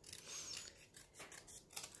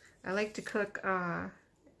 I like to cook I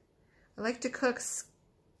like to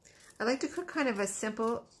cook kind of a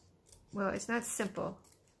simple, well, it's not simple,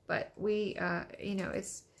 but we, you know,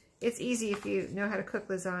 it's easy if you know how to cook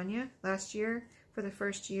lasagna. Last year, for the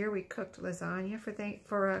first year, we cooked lasagna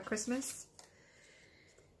for Christmas.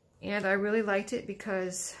 And I really liked it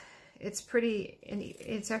because it's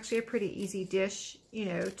actually a pretty easy dish, you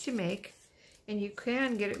know, to make. And you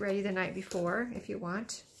can get it ready the night before if you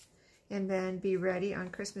want. And then be ready on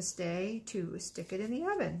Christmas Day to stick it in the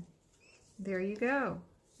oven. There you go.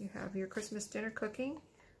 You have your Christmas dinner cooking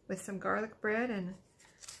with some garlic bread and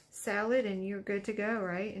salad and you're good to go,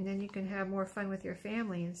 right? And then you can have more fun with your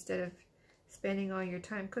family instead of spending all your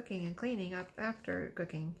time cooking and cleaning up after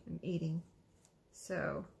cooking and eating.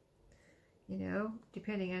 So, you know,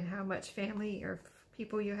 depending on how much family or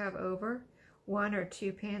people you have over, 1 or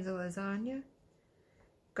 2 pans of lasagna,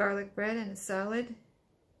 garlic bread and a salad.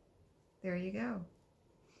 There you go.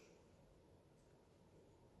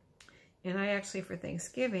 And I actually, for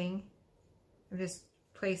Thanksgiving, I'm just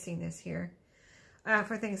placing this here.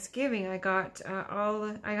 For Thanksgiving, I got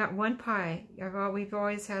one pie. We've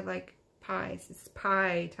always had like pies. It's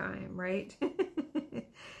pie time, right?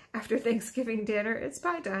 After Thanksgiving dinner, it's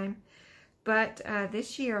pie time. But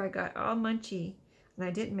this year I got all munchy, and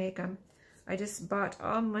I didn't make them. I just bought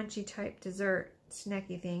all munchy type dessert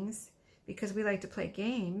snacky things because we like to play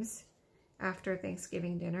games after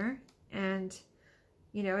Thanksgiving dinner, and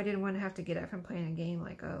you know, I didn't want to have to get up from playing a game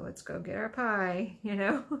like, oh, let's go get our pie, you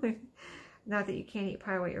know. Not that you can't eat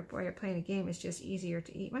pie while you're playing a game. It's just easier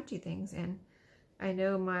to eat munchy things. And I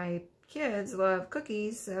know my kids love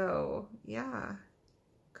cookies, so yeah,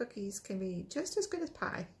 cookies can be just as good as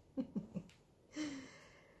pie.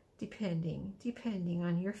 depending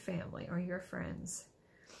on your family or your friends.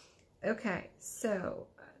 Okay, so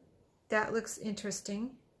that looks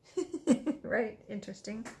interesting. Right?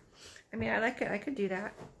 Interesting. I mean, I like it. I could do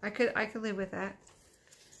that. I could live with that.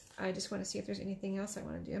 I just want to see if there's anything else I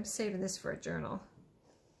want to do. I'm saving this for a journal.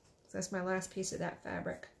 So that's my last piece of that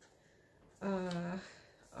fabric.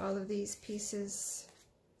 All of these pieces,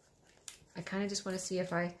 I kind of just want to see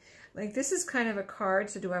if I, like, this is kind of a card,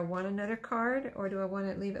 so do I want another card or do I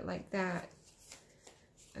want to leave it like that?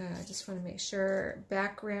 I just want to make sure.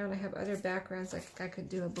 Background, I have other backgrounds. Like I could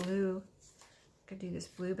do a blue, I could do this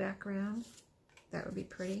blue background. That would be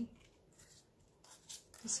pretty.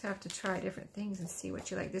 Just have to try different things and see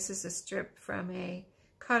what you like. This is a strip from a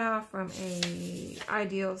cut off from a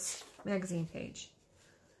Ideals magazine page.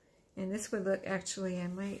 And this would look, actually, I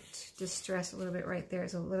might distress a little bit right there.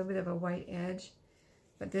 There's a little bit of a white edge,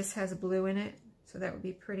 but this has blue in it, so that would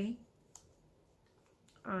be pretty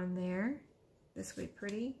on there. This would be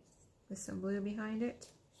pretty with some blue behind it.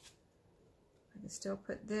 I can still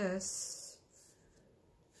put this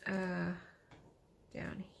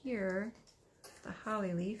down here, the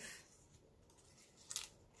holly leaf.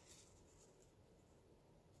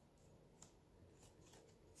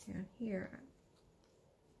 Down here.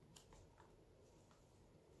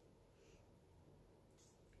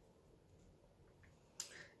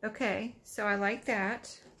 Okay, so I like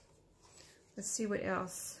that. Let's see what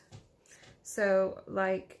else. So,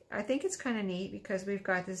 like, I think it's kind of neat because we've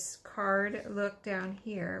got this card look down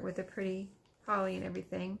here with the pretty holly and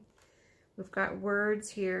everything. We've got words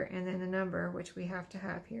here and then a number, which we have to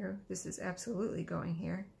have here. This is absolutely going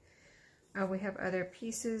here. We have other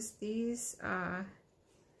pieces. These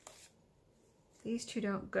two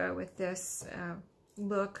don't go with this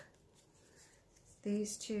look.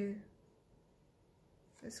 These two,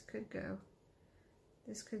 this could go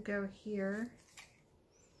here.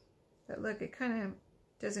 But look, it kind of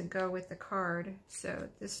doesn't go with the card, so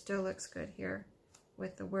this still looks good here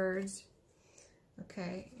with the words.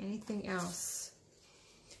 Okay, anything else?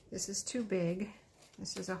 This is too big.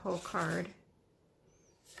 This is a whole card.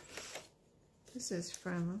 This is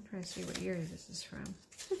from, I'm trying to see what year this is from.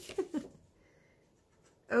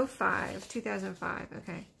 2005,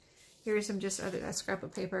 okay. Here's some just other scrap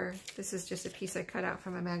of paper. This is just a piece I cut out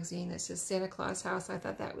from a magazine. This is Santa Claus House. I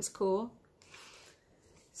thought that was cool.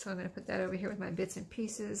 So I'm going to put that over here with my bits and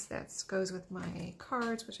pieces. That goes with my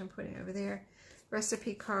cards, which I'm putting over there.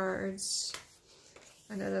 Recipe cards.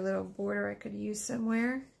 Another little border I could use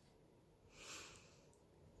somewhere.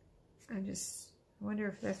 I wonder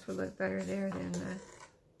if this would look better there than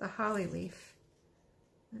the holly leaf.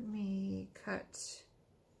 Let me cut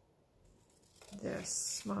this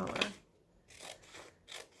smaller.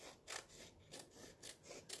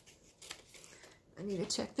 I need to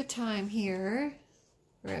check the time here.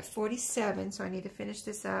 We're at 47, so I need to finish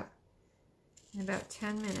this up in about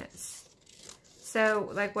 10 minutes. So,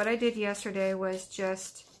 like what I did yesterday was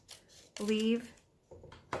just leave.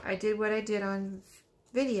 I did what I did on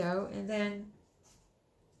video and then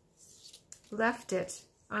left it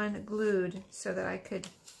unglued so that I could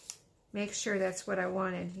make sure that's what I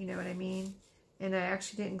wanted, you know what I mean? And I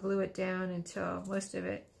actually didn't glue it down until most of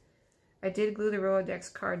it. I did glue the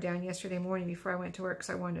Rolodex card down yesterday morning before I went to work because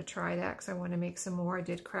I wanted to try that because I wanted to make some more. I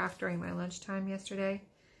did craft during my lunchtime yesterday.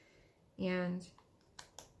 And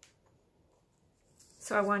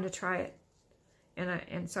so I wanted to try it.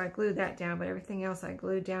 And so I glued that down, but everything else I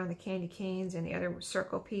glued down, the candy canes and the other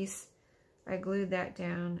circle piece, I glued that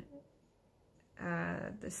down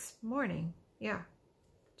this morning. Yeah,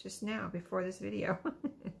 just now before this video.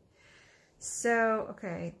 So,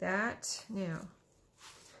 okay, that now.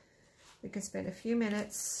 We can spend a few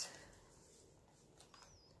minutes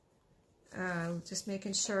just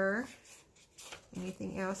making sure.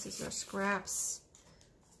 Anything else? These are scraps,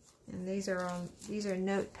 and these are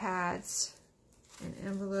notepads and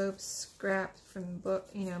envelopes scrapped from book,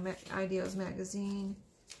 Ideals magazine.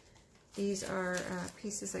 These are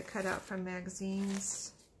pieces I cut out from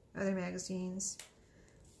magazines, other magazines.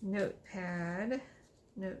 Notepad.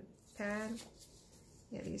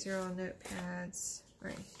 Yeah, these are all notepads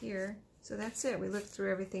right here. So that's it. We looked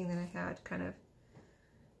through everything that I had, kind of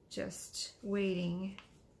just waiting.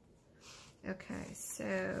 Okay,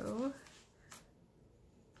 so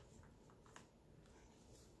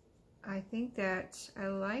I think that I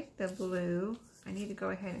like the blue. I need to go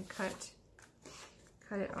ahead and cut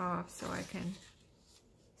it off so I can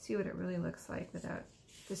see what it really looks like without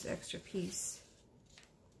this extra piece.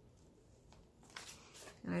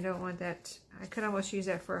 And I don't want that. I could almost use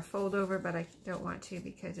that for a fold over, but I don't want to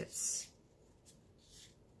because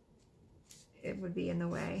it would be in the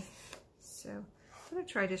way. So I'm going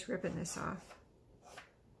to try just ripping this off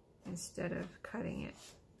instead of cutting it.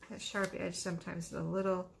 That sharp edge sometimes is a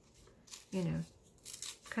little,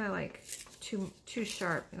 kind of like too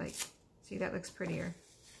sharp. Like, see, that looks prettier.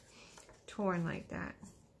 Torn like that,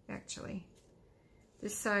 actually.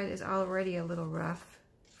 This side is already a little rough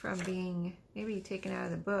from being maybe taken out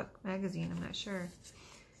of the book, magazine, I'm not sure.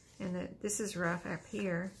 And this is rough up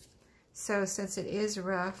here. So since it is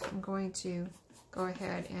rough, I'm going to go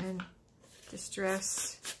ahead and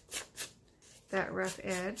distress that rough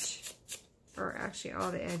edge, or actually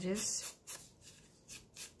all the edges.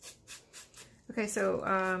 Okay, so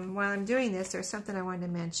while I'm doing this, there's something I wanted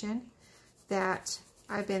to mention, that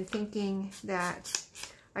I've been thinking that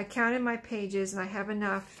I counted my pages, and I have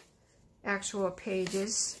enough actual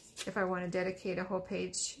pages if I want to dedicate a whole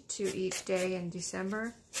page to each day in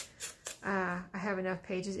December. I have enough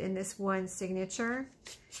pages in this one signature,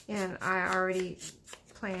 and I already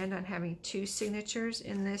planned on having 2 signatures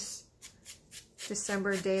in this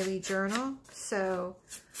December daily journal. So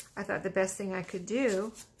I thought the best thing I could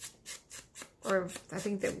do, or I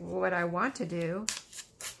think that what I want to do,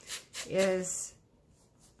 is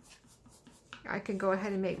I can go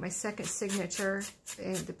ahead and make my second signature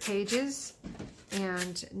in the pages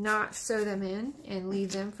and not sew them in and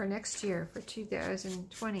leave them for next year, for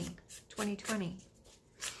 2020.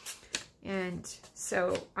 And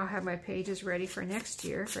so I'll have my pages ready for next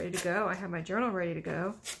year, ready to go. I have my journal ready to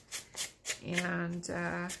go. And,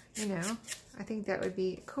 you know, I think that would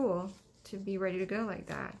be cool to be ready to go like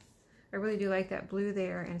that. I really do like that blue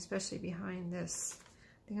there, and especially behind this.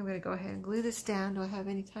 I think I'm going to go ahead and glue this down. Do I have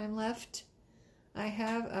any time left? I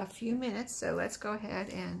have a few minutes, so let's go ahead,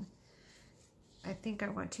 and I think I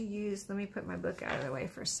want to use, let me put my book out of the way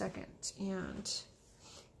for a second and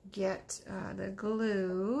get the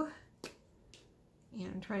glue.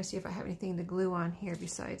 And I'm trying to see if I have anything to glue on here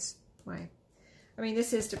besides my, I mean,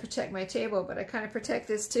 this is to protect my table, but I kind of protect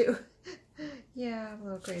this too. Yeah, I'm a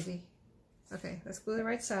little crazy. Okay, let's glue the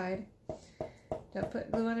right side. Don't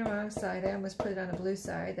put glue on the wrong side. I almost put it on the blue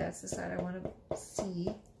side. That's the side I want to see,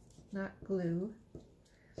 not glue.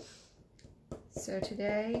 So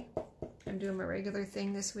today, I'm doing my regular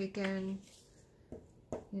thing this weekend.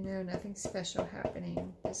 You know, nothing special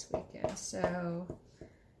happening this weekend. So,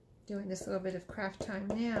 doing this little bit of craft time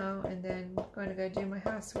now, and then going to go do my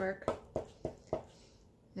housework.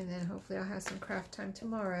 And then hopefully I'll have some craft time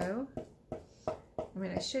tomorrow. I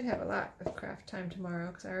mean, I should have a lot of craft time tomorrow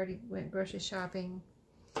because I already went grocery shopping.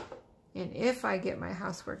 And if I get my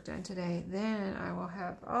housework done today, then I will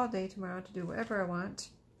have all day tomorrow to do whatever I want.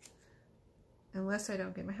 Unless I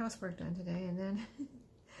don't get my housework done today, and then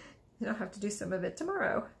I'll have to do some of it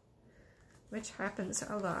tomorrow. Which happens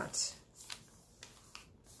a lot.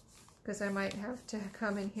 Because I might have to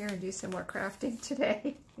come in here and do some more crafting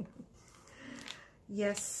today.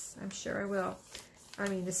 Yes, I'm sure I will. I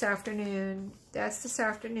mean, this afternoon, that's this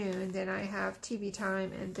afternoon. Then I have TV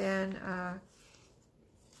time, and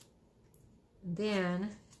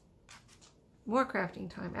then more crafting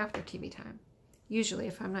time after TV time. Usually,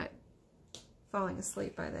 if I'm not falling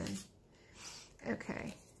asleep by then.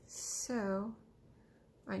 Okay, so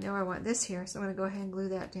I know I want this here, so I'm going to go ahead and glue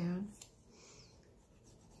that down.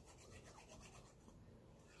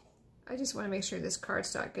 I just want to make sure this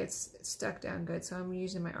cardstock gets stuck down good, so I'm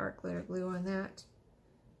using my art glitter glue on that.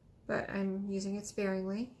 But I'm using it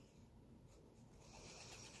sparingly.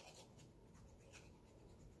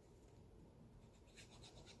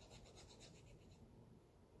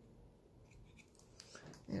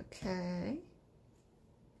 Okay.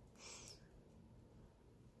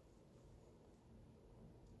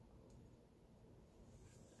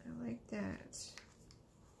 I like that.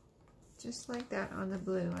 Just like that on the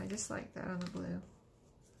blue. I just like that on the blue.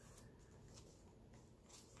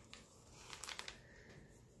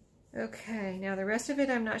 Okay, now the rest of it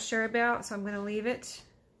I'm not sure about, so I'm going to leave it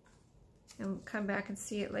and come back and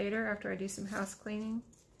see it later after I do some house cleaning.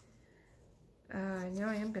 I know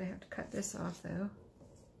I am going to have to cut this off though.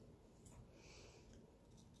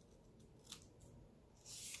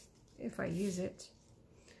 If I use it.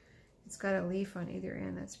 It's got a leaf on either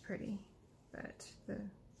end, that's pretty. But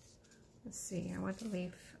let's see, I want the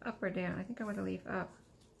leaf up or down. I think I want the leaf up.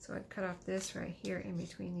 So I'd cut off this right here in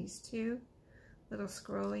between these two little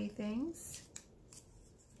scrolly things.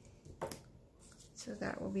 So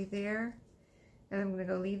that will be there. And I'm going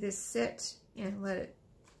to go leave this sit and let it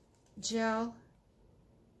gel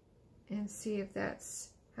and see if that's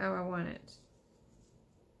how I want it.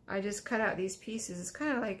 I just cut out these pieces. It's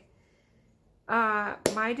kind of like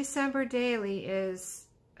my December daily is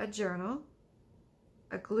a journal,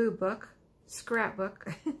 a glue book,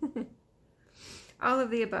 scrapbook, all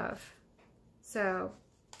of the above. So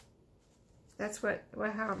that's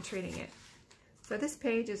how I'm treating it. So this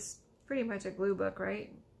page is pretty much a glue book,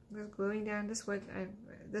 right? We're gluing down this one.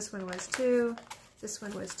 This one was 2. This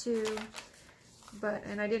one was 2.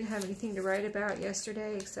 And I didn't have anything to write about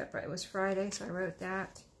yesterday, except it was Friday, so I wrote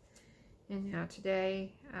that. And now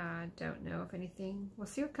today, I don't know if anything. We'll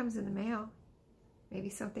see what comes in the mail. Maybe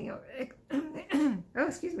something. Oh,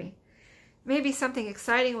 excuse me. Maybe something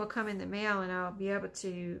exciting will come in the mail, and I'll be able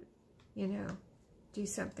to, you know, do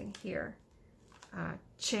something here.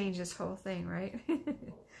 Change this whole thing, right?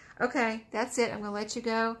 Okay, that's it. I'm going to let you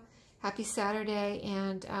go. Happy Saturday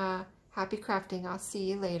and happy crafting. I'll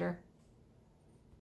see you later.